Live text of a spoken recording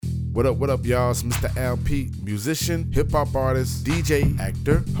What up, y'all? It's Mr. Al Pete, musician, hip-hop artist, DJ,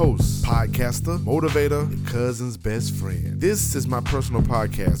 actor, host, podcaster, motivator, and cousin's best friend. This is my personal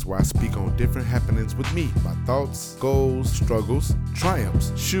podcast where I speak on different happenings with me, my thoughts, goals, struggles,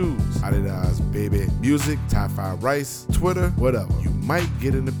 triumphs, shoes, Adidas, baby, music, Thai rice, Twitter, whatever. You might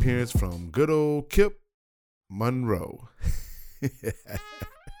get an appearance from good old Kip Monroe.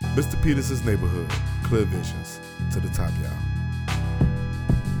 Mr. Peterson's Neighborhood, Clear Visions. To the top, y'all.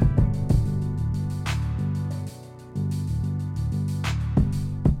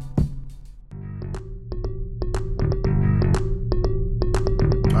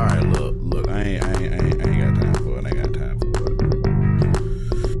 All right, look, I ain't got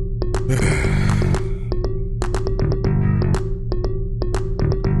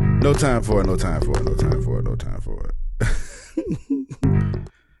time for it. No time for it.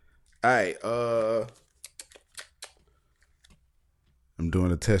 All right, I'm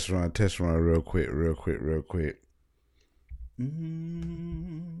doing a test run real quick.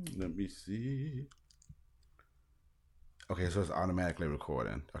 Let me see. Okay, so it's automatically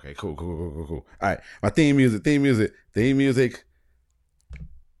recording. Okay, cool. All right, my theme music. I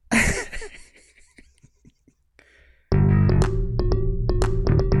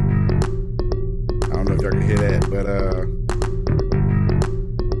don't know if y'all can hear that, but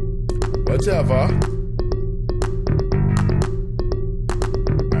whatever. All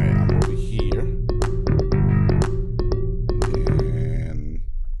right, I'm over here, and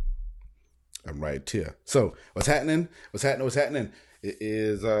I'm right here. So what's happening? It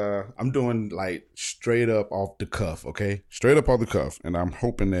is I'm doing like straight up off the cuff, okay? Straight up off the cuff, and I'm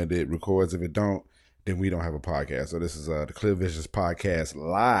hoping that it records. If it don't, then we don't have a podcast. So this is the Clear Visions podcast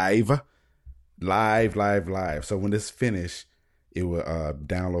live. So when this finish, it will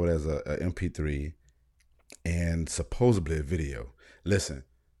download as a MP3 and supposedly a video. Listen,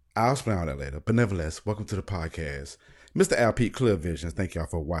 I'll explain all that later. But nevertheless, welcome to the podcast. Mr. Al Pete, Clear Visions. Thank y'all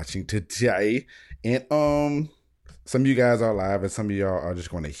for watching today. And some of you guys are live and some of y'all are just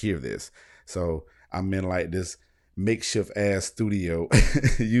going to hear this. So I'm in like this makeshift ass studio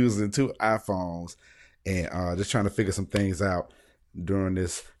using 2 iPhones and just trying to figure some things out during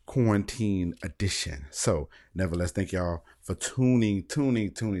this quarantine edition. So nevertheless, thank y'all for tuning.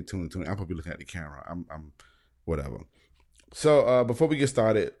 I'm probably looking at the camera. I'm whatever. So before we get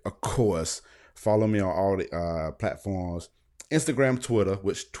started, of course, follow me on all the platforms. Instagram, Twitter,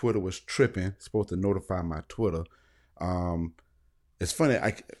 which Twitter was tripping. It's supposed to notify my Twitter. It's funny.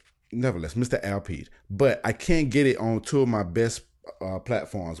 Nevertheless, Mr. Al Pete, but I can't get it on 2 of my best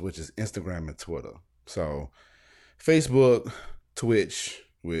platforms, which is Instagram and Twitter. So Facebook, Twitch,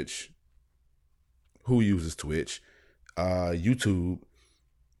 which who uses Twitch, YouTube,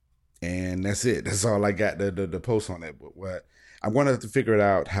 and that's it. That's all I got the post on that. But what I'm going to have to figure it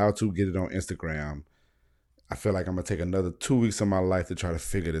out how to get it on Instagram. I feel like I'm going to take another 2 weeks of my life to try to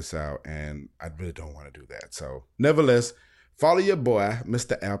figure this out, and I really don't want to do that. So nevertheless, follow your boy,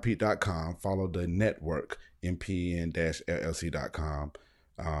 MrAlPete.com. Follow the network, mpn-llc.com.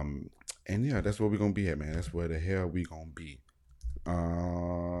 And yeah, that's where we're going to be at, man. That's where the hell we going to be.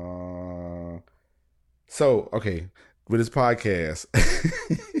 So, okay, with this podcast,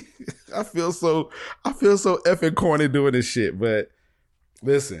 I feel so effing corny doing this shit, but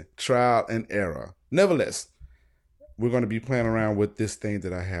listen, trial and error. Nevertheless, we're going to be playing around with this thing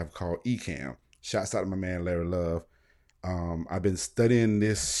that I have called Ecamm. Shouts out to my man, Larry Love. I've been studying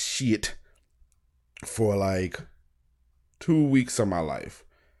this shit for like 2 weeks of my life.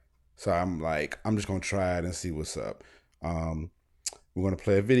 So I'm just going to try it and see what's up. We're going to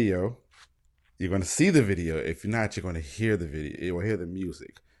play a video. You're going to see the video. If you're not, you're going to hear the video. You will hear the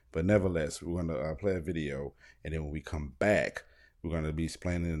music. But nevertheless, we're going to play a video. And then when we come back, we're going to be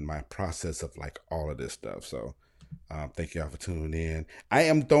explaining my process of like all of this stuff. So thank y'all for tuning in.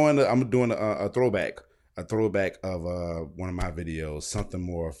 I'm doing a throwback of one of my videos, Something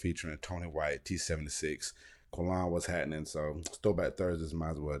More, featuring Tony White, T76, Quillan, What's Happening. So it's Throwback Thursdays,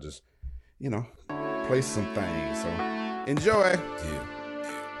 might as well just, play some things. So enjoy.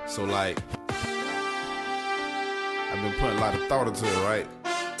 Yeah. So like, I've been putting a lot of thought into it, right?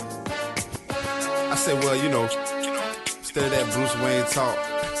 I said, well, instead of that Bruce Wayne talk,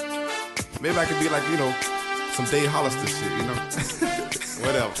 maybe I could be like, some Dave Hollister shit,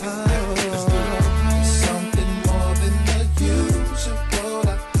 Whatever. Let's do it. Something more than the usual.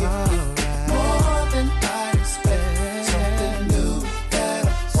 More than I expect. Something new that I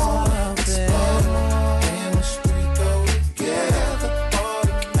want to explore. Chemistry go together.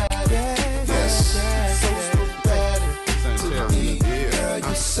 Automatic. Yes. So sporadic. Girl,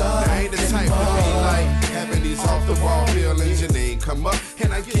 you saw I ain't the type to be like having these off the wall feelings. Your name come up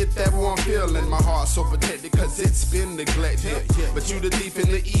and I get that feeling. My heart so protected cause it's been neglected. But you the thief in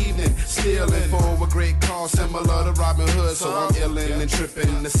the evening, stealing for a great cause similar to Robin Hood. So I'm illin' and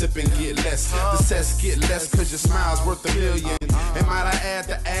trippin', the sippin' get less. The cess get less cause your smile's worth $1 million. And might I add,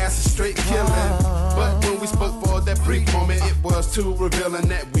 the ass is straight killin'. But when we spoke for that brief moment, it was too revealing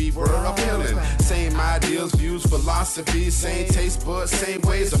that we were appealing. Same ideals, views, philosophies, same taste buds, same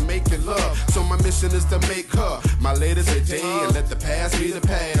ways of making love. So my mission is to make her my lady today and let the past be the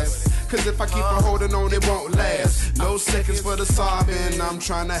past. Cause if I keep on holding on, it won't last. No seconds for the sobbing, I'm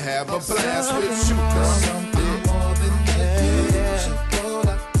trying to have a blast with you, girl. Something more than the usual.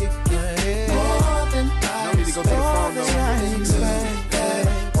 I think it more than I need to go to the phone, though.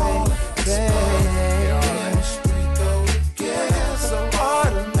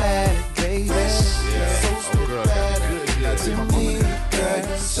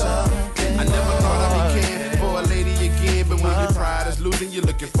 I never thought I'd be caring for a lady again, but when your pride is losing, you're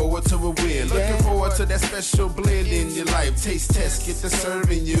looking forward to a win. Looking forward to that special blend in your life. Taste test, get to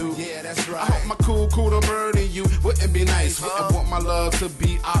serving you. Yeah, that's right. I hope my cool to burning you. Wouldn't be nice. Wouldn't want my love to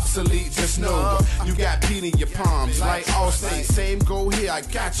be obsolete. Just know you got Pete in your palms, like Allstate. Same goal here, I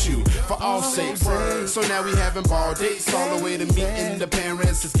got you for all sakes. So now we having ball dates all the way to meeting the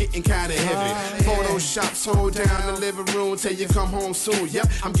parents. It's getting kinda heavy. Photoshops hold down the living room till you come home soon. Yep,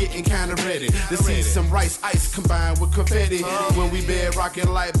 I'm getting kinda ready to see some rice ice combined with confetti. When we bed rocking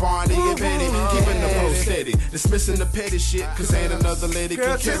like Barney and Betty, keeping the flow steady, dismissing the petty shit, cause ain't another lady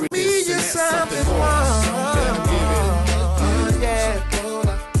can carry this. And that's something more. Better give it.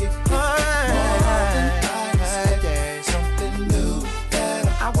 Something new that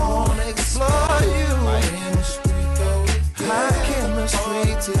I wanna explore you. My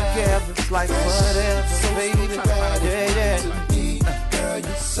chemistry together's like whatever, baby. Girl,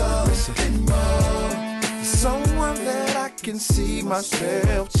 you're something more. Someone that I can see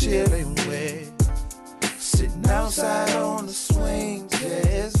myself chilling with. Sitting outside on the swing,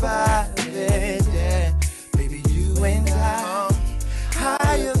 just vibing, yeah. Baby, you and I,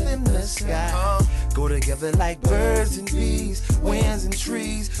 higher than the sky. Go together like birds and bees, winds and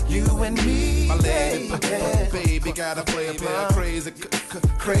trees, you and me. My lady, baby, gotta play crazy,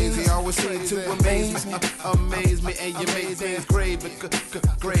 crazy. Always seem to amaze me, and you amaze me. It's gravy,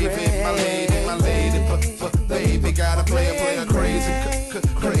 gravy. My lady, baby, gotta play crazy,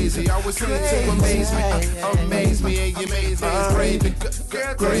 crazy. Always seem to amaze me, and you amaze me. It's gravy,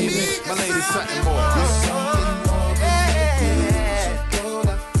 gravy. My lady, something more.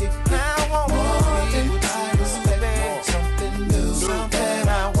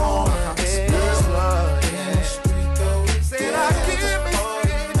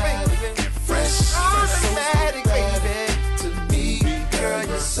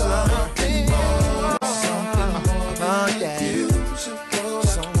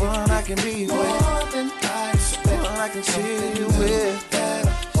 Can be with, someone I can chill you with,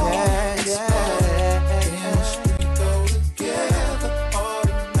 chemistry go together,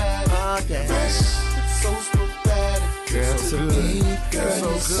 automatic, so sporadic, girl, so good, girl, so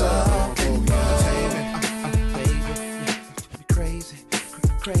something more, baby, you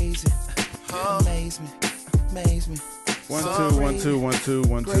crazy, amaze me. 1 2 1 2 1 2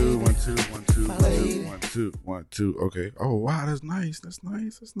 1 2 1 2 1 2 1 2 1 2. Okay. Oh wow, that's nice. That's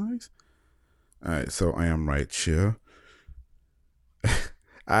nice. All right, so I am right here. All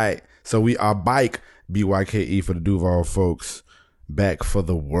right, so we are bike BYKE for the Duval folks, back for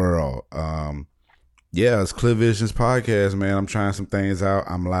the world. Yeah, it's Clear Visions podcast, man. I'm trying some things out.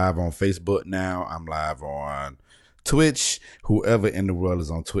 I'm live on Facebook now. I'm live on Twitch, whoever in the world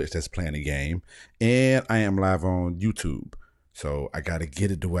is on Twitch that's playing the game, and I am live on YouTube. So I got to get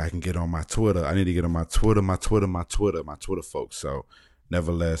it to where I can get on my Twitter. I need to get on my Twitter, folks. So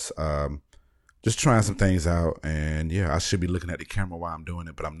nevertheless, just trying some things out, and yeah, I should be looking at the camera while I'm doing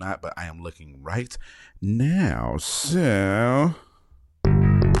it, but I'm not, but I am looking right now. So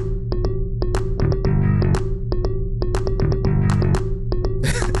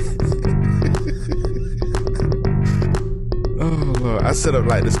oh Lord, I set up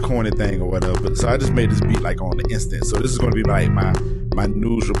like this corny thing or whatever, so I just made this beat like on the instant. So this is going to be like my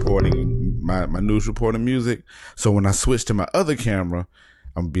news reporting, my news reporting music. So when I switch to my other camera,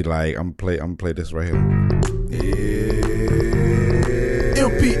 I'm gonna be like, I'm gonna play this right here. Yeah.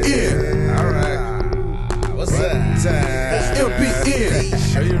 LPN. All right. What's up?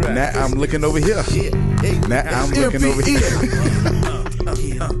 LPN. Are you right? Now I'm looking over here. Now I'm looking over here.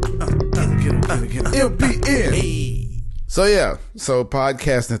 LPN. So yeah, so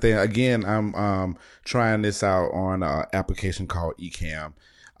podcasting thing again. I'm trying this out on an application called Ecamm.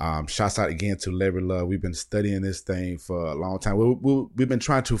 Shouts out again to Larry Love. We've been studying this thing for a long time. We've been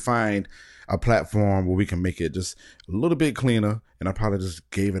trying to find a platform where we can make it just a little bit cleaner, and I probably just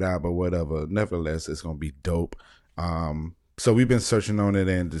gave it out, but whatever. Nevertheless, it's going to be dope. So we've been searching on it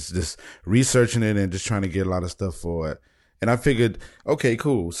and just researching it and just trying to get a lot of stuff for it. And I figured, okay,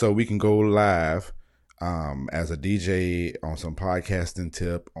 cool. So we can go live as a DJ on some podcasting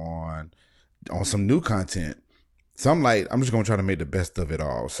tip on some new content. So I'm just going to try to make the best of it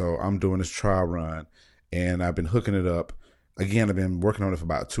all. So I'm doing this trial run and I've been hooking it up. Again, I've been working on it for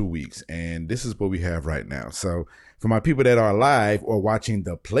about 2 weeks, and this is what we have right now. So for my people that are live or watching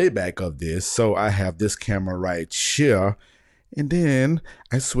the playback of this, so I have this camera right here, and then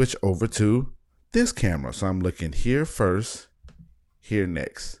I switch over to this camera. So I'm looking here first, here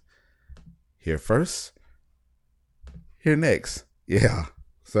next, here first, here next. Yeah.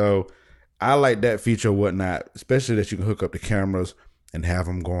 So I like that feature or whatnot, especially that you can hook up the cameras and have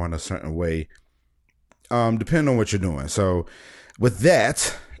them going a certain way, depending on what you're doing. So with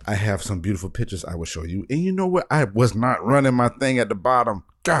that, I have some beautiful pictures I will show you. And you know what? I was not running my thing at the bottom.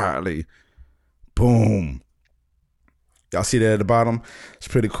 Golly. Boom. Y'all see that at the bottom? It's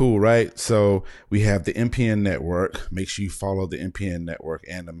pretty cool, right? So we have the MPN Network. Make sure you follow the MPN Network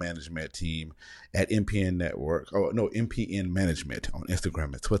and the management team at MPN Network. Oh, no, MPN Management on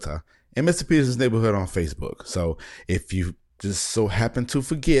Instagram and Twitter. And Mr. Peterson's Neighborhood on Facebook. So if you just so happen to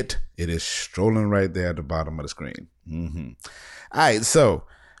forget, it is strolling right there at the bottom of the screen. All right, so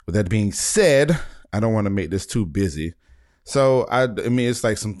with that being said, I don't want to make this too busy. So I mean, it's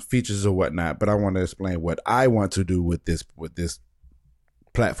like some features or whatnot, but I want to explain what I want to do with this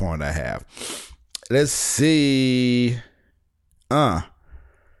platform that I have. Let's see. The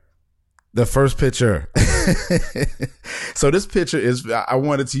first picture. So this picture is, I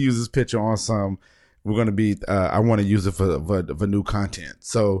wanted to use this picture on some, we're going to be, I want to use it for new content.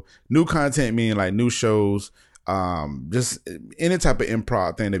 So new content meaning like new shows, just any type of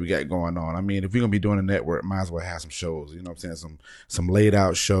improv thing that we got going on. I mean, if we're going to be doing a network, might as well have some shows, you know what I'm saying? Some laid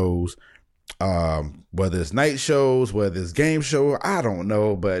out shows, whether it's night shows, whether it's game show, I don't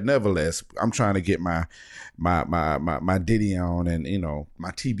know, but nevertheless, I'm trying to get my Diddy on and, you know,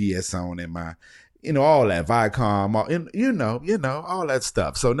 my TBS on and my, you know, all that Viacom, all that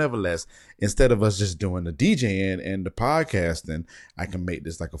stuff. So nevertheless, instead of us just doing the DJing and the podcasting, I can make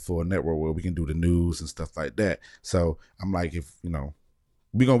this like a full network where we can do the news and stuff like that. So I'm like, if, you know,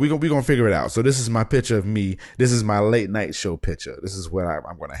 we're gonna figure it out. So this is my picture of me. This is my late night show picture. This is what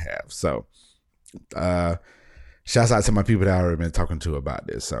I'm going to have. So, shouts out to my people that I already been talking to about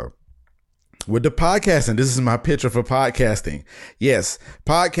this. So, with the podcasting, this is my picture for podcasting. Yes,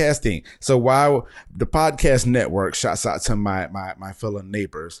 podcasting. So while the podcast network, shouts out to my fellow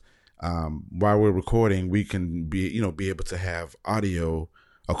neighbors, while we're recording, we can be able to have audio,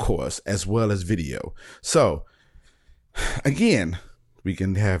 of course, as well as video. So again, we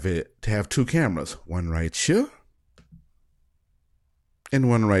can have two cameras, one right here and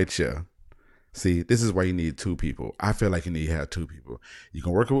one right here. See, this is why you need two people. I feel like you need to have two people. You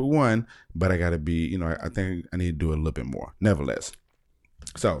can work it with one, but I got to be, I think I need to do a little bit more. Nevertheless.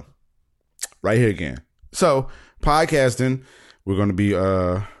 So, right here again. So, podcasting, we're going to be,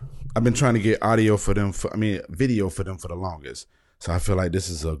 I've been trying to get video for them for the longest. So, I feel like this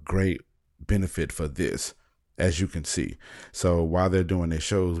is a great benefit for this, as you can see. So, while they're doing their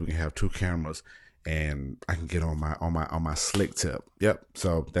shows, we can have two cameras. And I can get on my slick tip. Yep.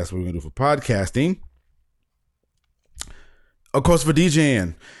 So that's what we're gonna do for podcasting. Of course, for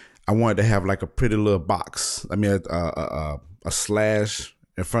DJing, I wanted to have like a pretty little box. I mean, a slash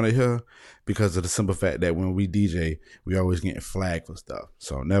in front of here because of the simple fact that when we DJ, we always getting flagged for stuff.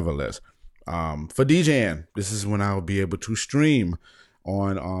 So, nevertheless, for DJing, this is when I'll be able to stream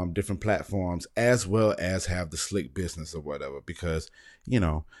on different platforms as well as have the slick business or whatever, because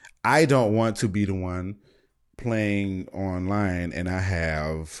I don't want to be the one playing online and I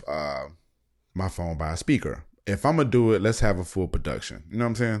have my phone by a speaker. If I'm gonna do it, let's have a full production. You know what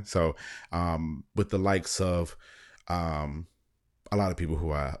I'm saying? So with the likes of a lot of people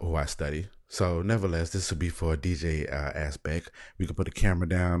who I study. So nevertheless, this will be for a DJ aspect. We can put the camera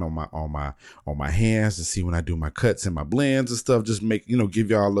down on my hands to see when I do my cuts and my blends and stuff. Just make give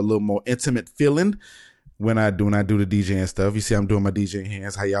y'all a little more intimate feeling when I do the DJ and stuff. You see, I'm doing my DJ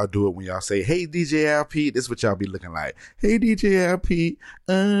hands. How y'all do it when y'all say, "Hey DJ LP," this is what y'all be looking like. "Hey DJ LP."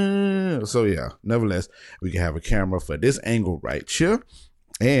 So yeah. Nevertheless, we can have a camera for this angle right here,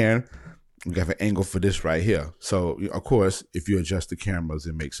 and we have an angle for this right here. So, of course, if you adjust the cameras,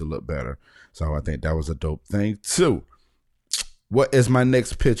 it makes it look better. So I think that was a dope thing too. What is my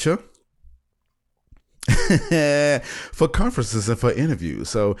next picture? for conferences and for interviews.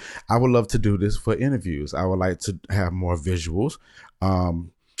 So I would love to do this for interviews. I would like to have more visuals,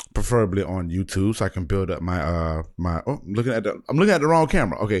 preferably on YouTube, so I can build up my I'm looking at the wrong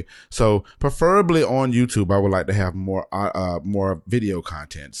camera. Okay, so preferably on YouTube, I would like to have more video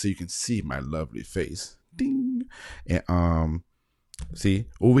content so you can see my lovely face. Ding. And see,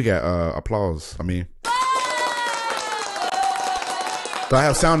 we got applause. I mean, so I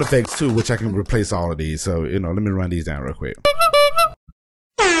have sound effects too, which I can replace all of these. So, let me run these down real quick.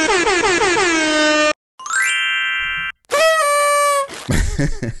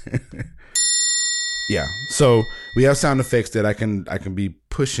 Yeah. So we have sound effects that I can be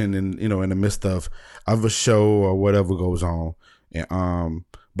pushing in, in the midst of a show or whatever goes on. And,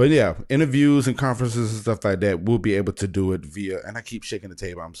 but yeah, interviews and conferences and stuff like that, we'll be able to do it via, and I keep shaking the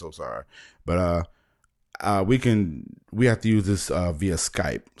table, I'm so sorry. But, we have to use this via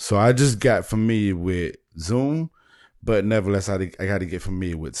Skype. So I just got familiar with Zoom, but nevertheless, I got to get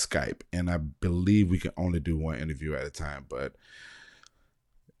familiar with Skype, and I believe we can only do one interview at a time. But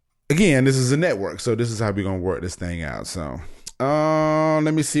again, this is a network, so this is how we're gonna work this thing out. So,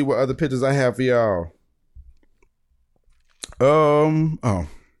 let me see what other pictures I have for y'all.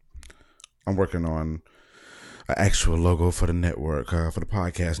 I'm working on an actual logo for the network, for the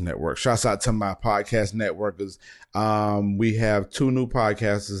podcast network. Shouts out to my podcast networkers. We have 2 new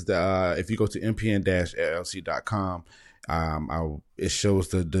podcasters that, if you go to mpn-llc.com, it shows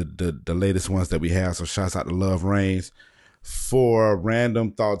the latest ones that we have. So shouts out to Love Reigns for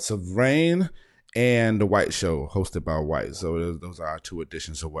Random Thoughts of Rain and The White Show, hosted by White. So those are our 2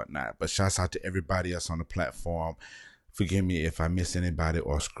 additions or whatnot. But shouts out to everybody else on the platform. Forgive me if I miss anybody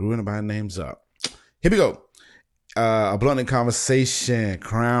or screw anybody's names up. Here we go. A Blunt and Conversation,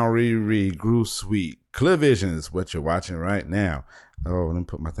 Crown Riri, Groove Suite, Clear Visions, what you're watching right now. Oh, let me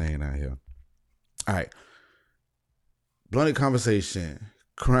put my thing out here. All right. Blunt and Conversation,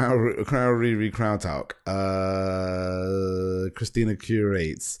 Crown Riri, Crown Talk, Christina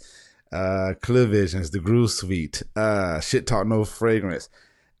Curates, Clear Visions, The Groove Suite, Shit Talk No Fragrance,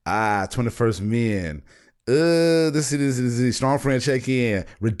 21st Men, this is Strong Friend Check-In,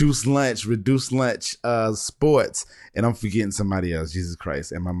 Reduced Lunch, Sports, and I'm forgetting somebody else. Jesus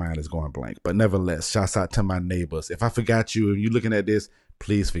Christ, and my mind is going blank. But nevertheless, shouts out to my neighbors. If I forgot you, if you're looking at this,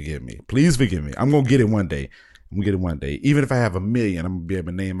 please forgive me. Please forgive me. I'm gonna get it one day. Even if I have 1 million, I'm gonna be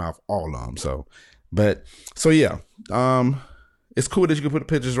able to name off all of them. So yeah. It's cool that you can put the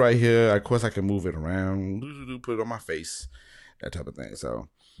pictures right here. Of course, I can move it around, put it on my face, that type of thing. So.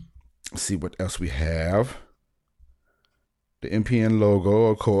 Let's see what else we have. The MPN logo,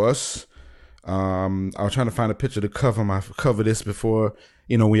 of course. I was trying to find a picture to cover this before,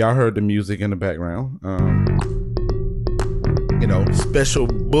 we all heard the music in the background. Special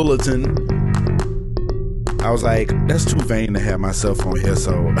bulletin. I was like, that's too vain to have myself on here,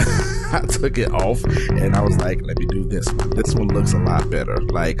 so I took it off and I was like, let me do this one. This one looks a lot better.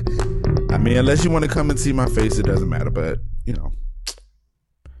 Like, I mean, unless you want to come and see my face, it doesn't matter, but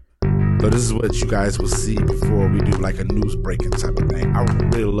So this is what you guys will see before we do like a news breaking type of thing. I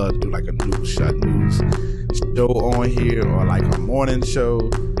would really love to do like a news show on here, or like a morning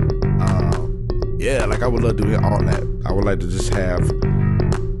show. I would love to do all that. I would like to just have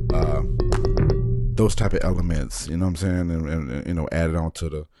those type of elements, you know what I'm saying, and add it on to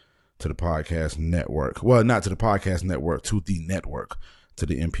the podcast network. Well, not to the podcast network, to the network. To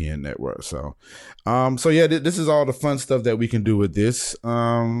the MPN network. So yeah, this is all the fun stuff that we can do with this. It's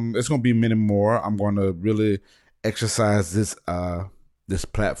going to be many more. I'm going to really exercise this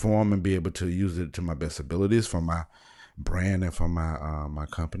platform and be able to use it to my best abilities for my brand and for my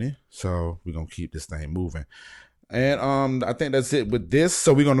company. So we're going to keep this thing moving. And I think that's it with this.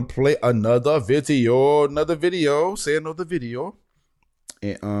 So we're going to play another video.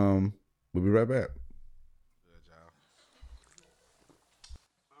 And we'll be right back.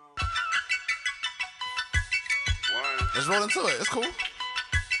 Let's roll into it. It's cool.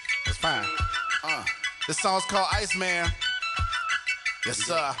 It's fine. This song's called Iceman. Yes,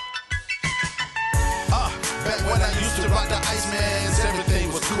 sir. Back when I used to rock the Icemans,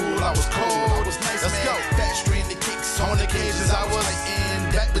 everything was cool. I was cold. I was nice. Let's go. Back string the kicks on occasions. I was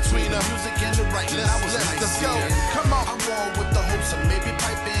in back between the music and the right. Let's go. Come on. I'm on with the hopes of maybe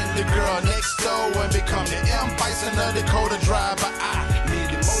piping the girl next door and become the M. Bison of Dakota Drive. But I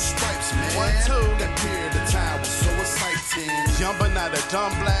needed more stripes, man. 1, 2. That period of time was so exciting. Young but not a dumb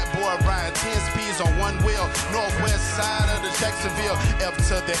black boy riding 10 speeds on one wheel. Northwest side of the Jacksonville. F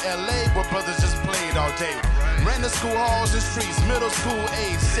to the LA where brothers just played all day. Ran the school halls and streets, middle school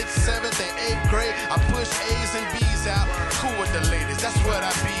age, 6th, 7th, and 8th grade. I pushed A's and B's out, cool with the ladies, that's what I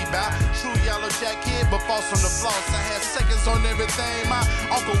be about. True yellow hollow jack kid, but false on the floss. I had seconds on everything my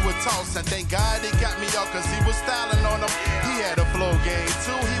uncle would toss. And thank God he got me off, cause he was styling on them. He had a flow game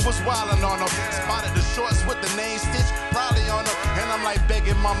too, he was wildin' on them. Spotted the shorts with the name Stitch, probably on them. And I'm like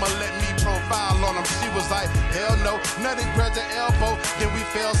begging mama, let me profile on them. She was like, hell no, nothing grabbed the elbow. Then we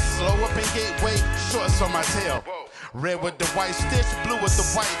fell slow up in gateway, shorts on my tail. Red with the white stitch, blue with the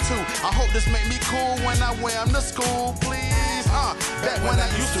white too. I hope this make me cool when I wear them to school, please. Back when I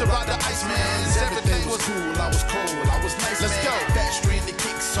used to rock the Icemans, everything was cool, I was cold, I was nice. Let's go. Backstream the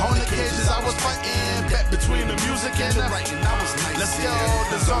kicks on the cages, I was fighting. Back between the music and the writing, I was nice. Let's go,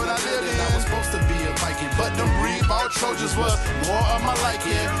 the zone I lived in. I was supposed to be a Viking, but them Reebok Trojans was more of my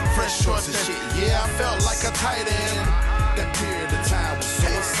liking. Fresh shorts and shit, yeah, I felt like a tight end. That period of time was so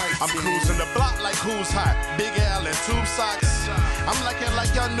exciting. I'm cruising the block like who's hot, Big Al and tube socks. I'm liking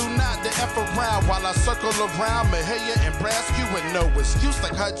like y'all knew not to F around while I circle around Mahia and Brass you with no excuse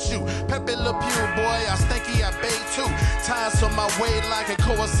like hut you. Pepe Le Pew, boy, I stinky, I bait too. Ties on my way like a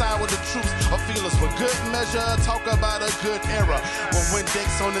coincide with the troops. A feelers with good measure, talk about a good era. When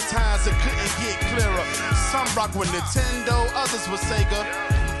Dex on the times, it couldn't get clearer. Some rock with Nintendo, others with Sega.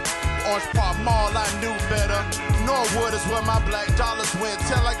 Orange Park Mall, I knew better. Norwood is where my black dollars went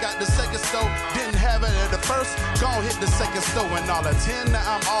till I got the second store. Didn't have it at the first, gon' hit the second store and all the 10, now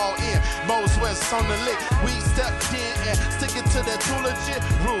I'm all in. Mo's West on the lick, we stepped in and sticking to that too legit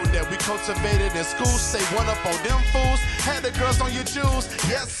rule that we cultivated in school. Say one up on them fools, had the girls on your jewels.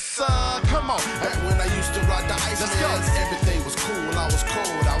 Yes sir, come on. Back when I used to rock the Icemans, everything was cool, I was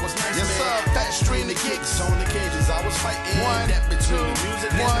cold, I was nice. Yes sir, fat string the kicks on the cages, I was fighting. One, two,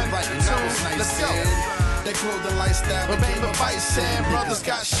 one, two, let's go. They clothing lifestyle became a vice, and brothers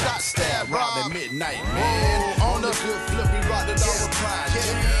got shot, stabbed, robbed at midnight, man. On the good flip, we rocked it all with pride.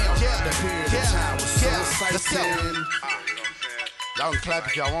 The period of time was so exciting. Y'all can clap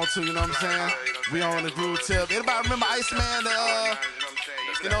if y'all want to, you know what I'm saying? We on the groove tip. Anybody remember Iceman,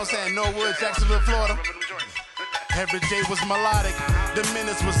 you know what I'm saying, Norwood, Jacksonville, Florida? Every day was melodic, the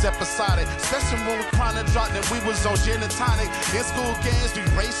minutes was episodic. Especially when we chronic dropped and we was on gin and tonic. In school games, we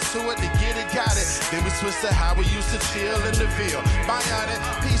raced to it to get it, got it. Then we switched to how we used to chill in the Ville. Bionic,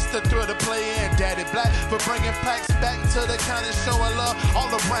 peace to throw the play in. Daddy Black for bringing packs back to the county, showing love all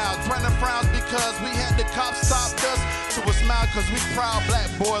around. Brandon frowns because we had the cops stop us. To a smile cause we proud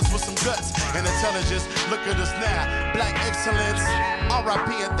black boys with some guts and intelligence. Look at us now, black excellence.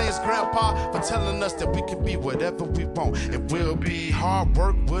 R.I.P. and thanks Grandpa for telling us that we can be whatever we want. It will be hard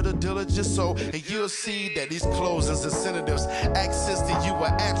work with a diligent soul, and you'll see that these clothes as incentives. Access to you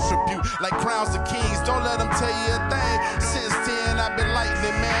an attribute like crowns of kings. Don't let them tell you a thing. Since then I've been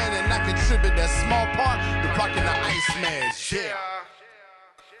lightning man, and I contribute that small part to rocking the Iceman. Yeah.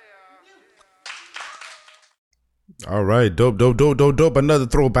 All right, dope. Another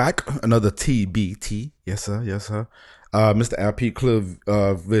throwback, another TBT. Yes, sir. Mr. LP Club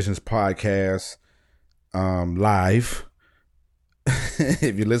Visions podcast, live.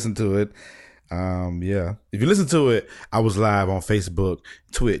 If you listen to it, if you listen to it, I was live on Facebook,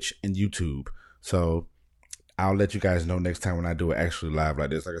 Twitch, and YouTube. So I'll let you guys know next time when I do it actually live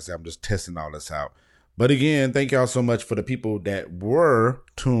like this. Like I said, I'm just testing all this out. But again, thank y'all so much for the people that were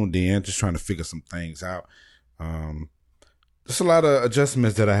tuned in, just trying to figure some things out. There's a lot of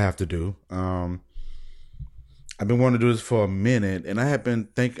adjustments that I have to do. I've been wanting to do this for a minute, and I've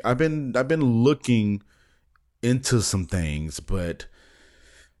been looking into some things, but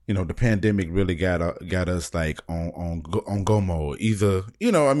you know, the pandemic really got us like on go mode. Either,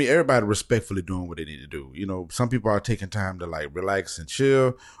 you know, I mean, everybody respectfully doing what they need to do. You know, some people are taking time to like relax and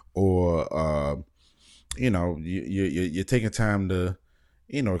chill, or you know, you're taking time to,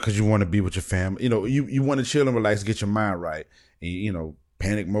 you know, because you want to be with your family. You know, you want to chill and relax, get your mind right, and, you know,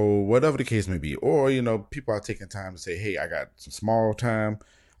 panic mode, whatever the case may be. Or, you know, people are taking time to say, hey, I got some small time,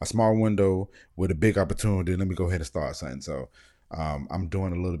 a small window with a big opportunity. Let me go ahead and start something. So I'm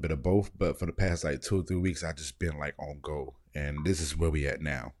doing a little bit of both. But for the past like 2 or 3 weeks, I've just been like on go. And this is where we at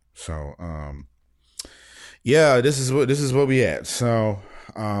now. So, yeah, this is where we at. So,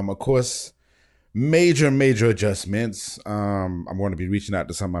 of course, major adjustments. I'm going to be reaching out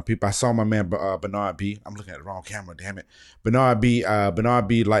to some of my people. I saw my man Bernard B. I'm looking at the wrong camera, damn it. Bernard B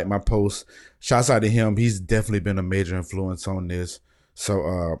liked my post. Shouts out to him. He's definitely been a major influence on this.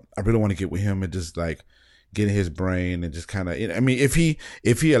 So I really want to get with him and just like get in his brain and just kind of, I mean, if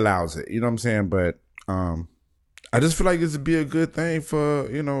he allows it, you know what I'm saying? But I just feel like this would be a good thing for,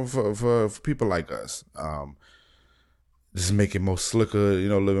 you know, for people like us. Just make it more slicker, you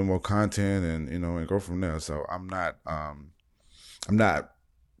know, a little bit more content, and, you know, and go from there. So I'm not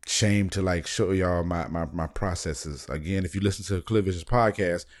ashamed to like show y'all my processes. Again, if you listen to the Club Visions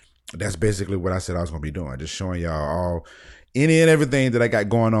podcast, that's basically what I said I was going to be doing. Just showing y'all all any and everything that I got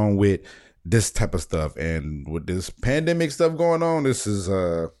going on with this type of stuff. And with this pandemic stuff going on, this is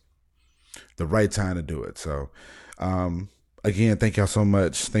the right time to do it. So, again, thank y'all so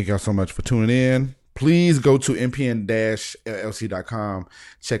much. Thank y'all so much for tuning in. Please go to mpn-llc.com.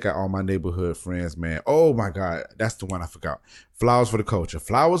 Check out all my neighborhood friends, man. Oh my God, that's the one I forgot. Flowers for the Culture.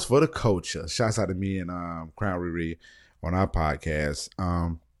 Flowers for the Culture. Shouts out to me and Crown Riri on our podcast.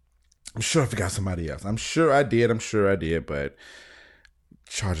 I'm sure I forgot somebody else. I'm sure I did, but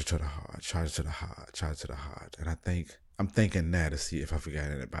charge it to the heart, charge it to the heart, charge it to the heart. And I'm thinking now to see if I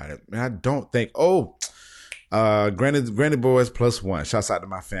forgot anybody. And I don't think, Granny Boys Plus One. Shouts out to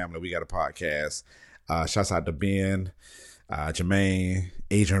my family. We got a podcast. Shouts out to Ben, Jermaine,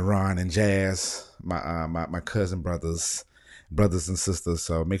 Agent Ron, and Jazz, my cousin brothers and sisters.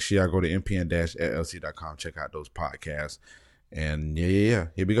 So make sure y'all go to mpn-llc.com. Check out those podcasts. And yeah,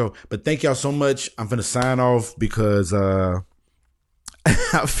 here we go. But thank y'all so much. I'm finna sign off because I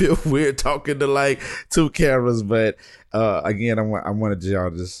feel weird talking to like two cameras. But again, I wanted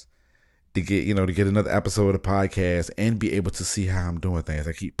y'all just to get another episode of the podcast and be able to see how I'm doing things.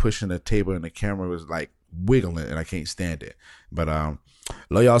 I keep pushing the table and the camera was like wiggling and I can't stand it. But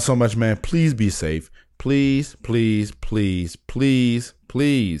love y'all so much, man. Please be safe. Please, please, please, please,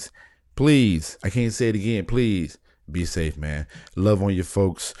 please, please. I can't say it again. Please. Be safe, man. Love on your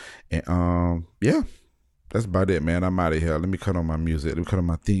folks. And yeah, that's about it, man. I'm out of here. Let me cut on my music. Let me cut on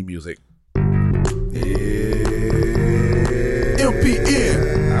my theme music.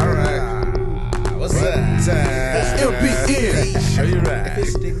 LPN. All right. What's up? That's LPN. Show you right.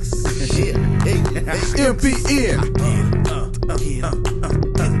 LPN.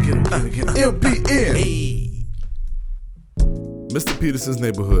 LPN. Mr. Peterson's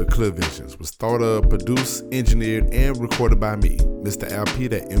Neighborhood Clear Visions was thought of, produced, engineered, and recorded by me, Mr. Al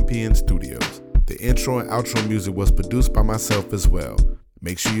Pete at MPN Studios. The intro and outro music was produced by myself as well.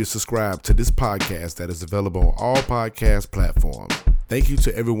 Make sure you subscribe to this podcast that is available on all podcast platforms. Thank you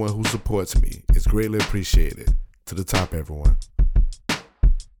to everyone who supports me. It's greatly appreciated. To the top, everyone.